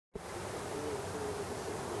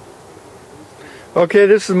Okay,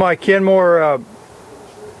 this is my Kenmore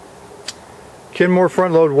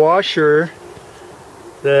front load washer.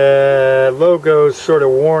 The logo's sort of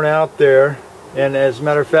worn out there, and as a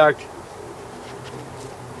matter of fact,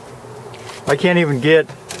 I can't even get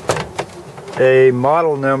a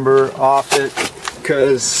model number off it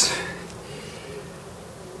because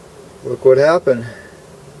look what happened.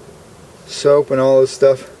 Soap and all this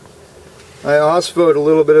stuff. I osmoed a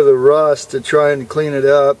little bit of the rust to try and clean it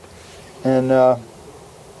up, and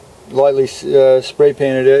lightly spray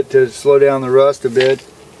painted it to slow down the rust a bit,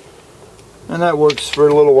 and that works for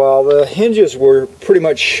a little while. The hinges were pretty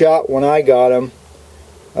much shot when I got them.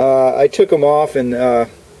 I took them off and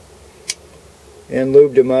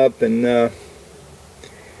lubed them up, and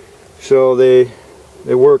so they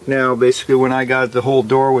work now. Basically, when I got it, the whole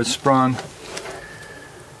door was sprung.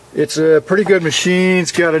 It's a pretty good machine.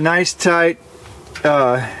 It's got a nice tight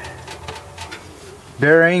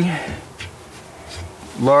bearing,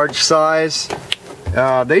 large size.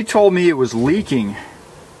 They told me it was leaking,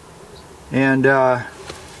 and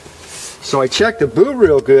so I checked the boot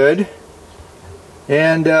real good,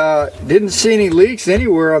 and didn't see any leaks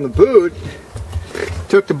anywhere on the boot.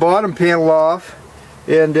 Took the bottom panel off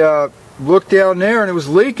and looked down there, and it was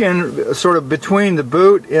leaking sort of between the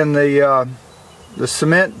boot and the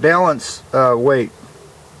cement balance weight.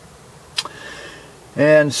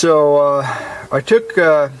 And so I took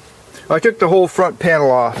the whole front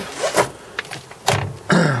panel off.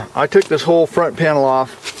 I took this whole front panel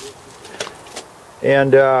off,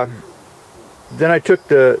 and then I took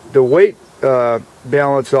the weight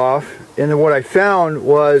balance off, and then what I found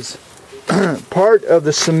was part of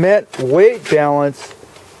the cement weight balance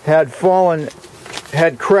had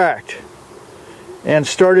cracked and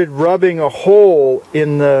started rubbing a hole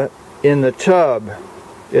in the tub,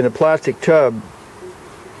 in the plastic tub.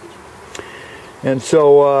 And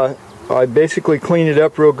so I basically cleaned it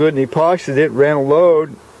up real good and epoxied it, ran a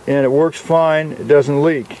load, and it works fine. It doesn't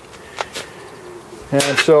leak.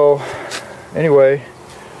 And so anyway,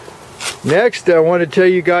 next I want to tell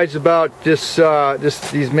you guys about these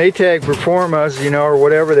Maytag Performas, you know, or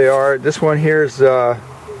whatever they are. This one here is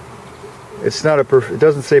it's not it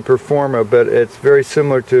doesn't say Performa, but it's very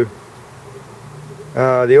similar to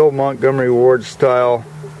the old Montgomery Ward style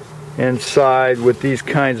inside, with these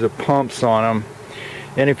kinds of pumps on them.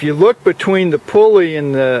 And if you look between the pulley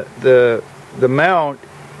and the mount,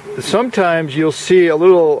 sometimes you'll see a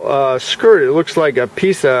little skirt. It looks like a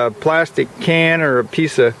piece of plastic can or a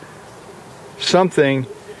piece of something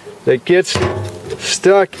that gets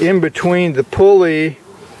stuck in between the pulley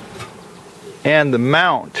and the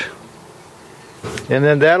mount, and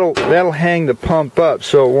then that'll hang the pump up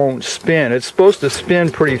so it won't spin. It's supposed to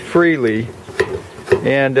spin pretty freely,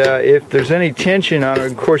 and if there's any tension on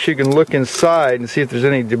it, of course you can look inside and see if there's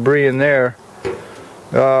any debris in there.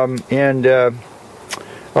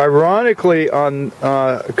 Ironically, on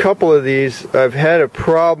a couple of these, I've had a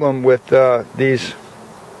problem with these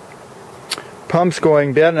pumps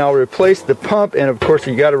going bad, and I'll replace the pump, and of course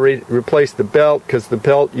you got to replace the belt, because the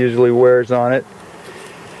belt usually wears on it.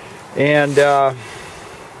 And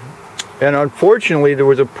unfortunately there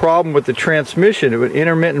was a problem with the transmission, an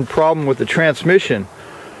intermittent problem with the transmission.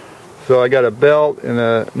 So I got a belt and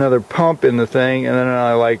another pump in the thing, and then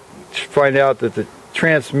I find out that the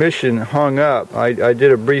transmission hung up. I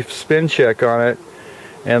did a brief spin check on it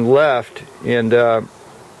and left, and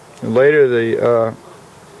later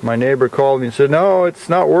my neighbor called me and said, no, it's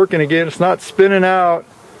not working again, it's not spinning out.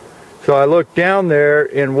 So I looked down there,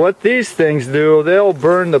 and what these things do, they'll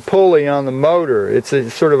burn the pulley on the motor. It's a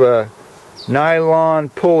sort of a nylon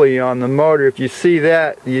pulley on the motor. If you see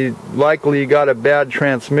that, you likely got a bad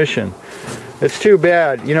transmission. It's too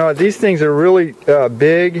bad. You know, these things are really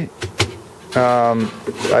big.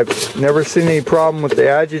 I've never seen any problem with the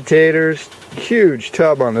agitators. Huge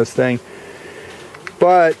tub on this thing.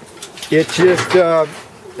 But it just,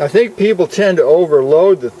 I think people tend to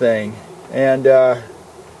overload the thing, and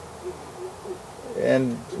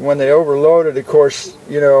when they overload it, of course,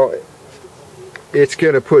 you know, it's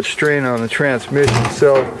going to put strain on the transmission.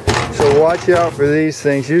 So watch out for these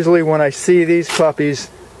things. Usually when I see these puppies,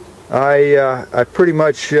 I pretty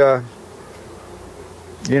much you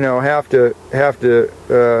know, have to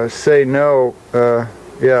say no.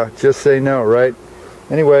 Yeah, just say no, right?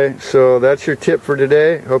 Anyway, so that's your tip for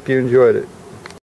today. Hope you enjoyed it.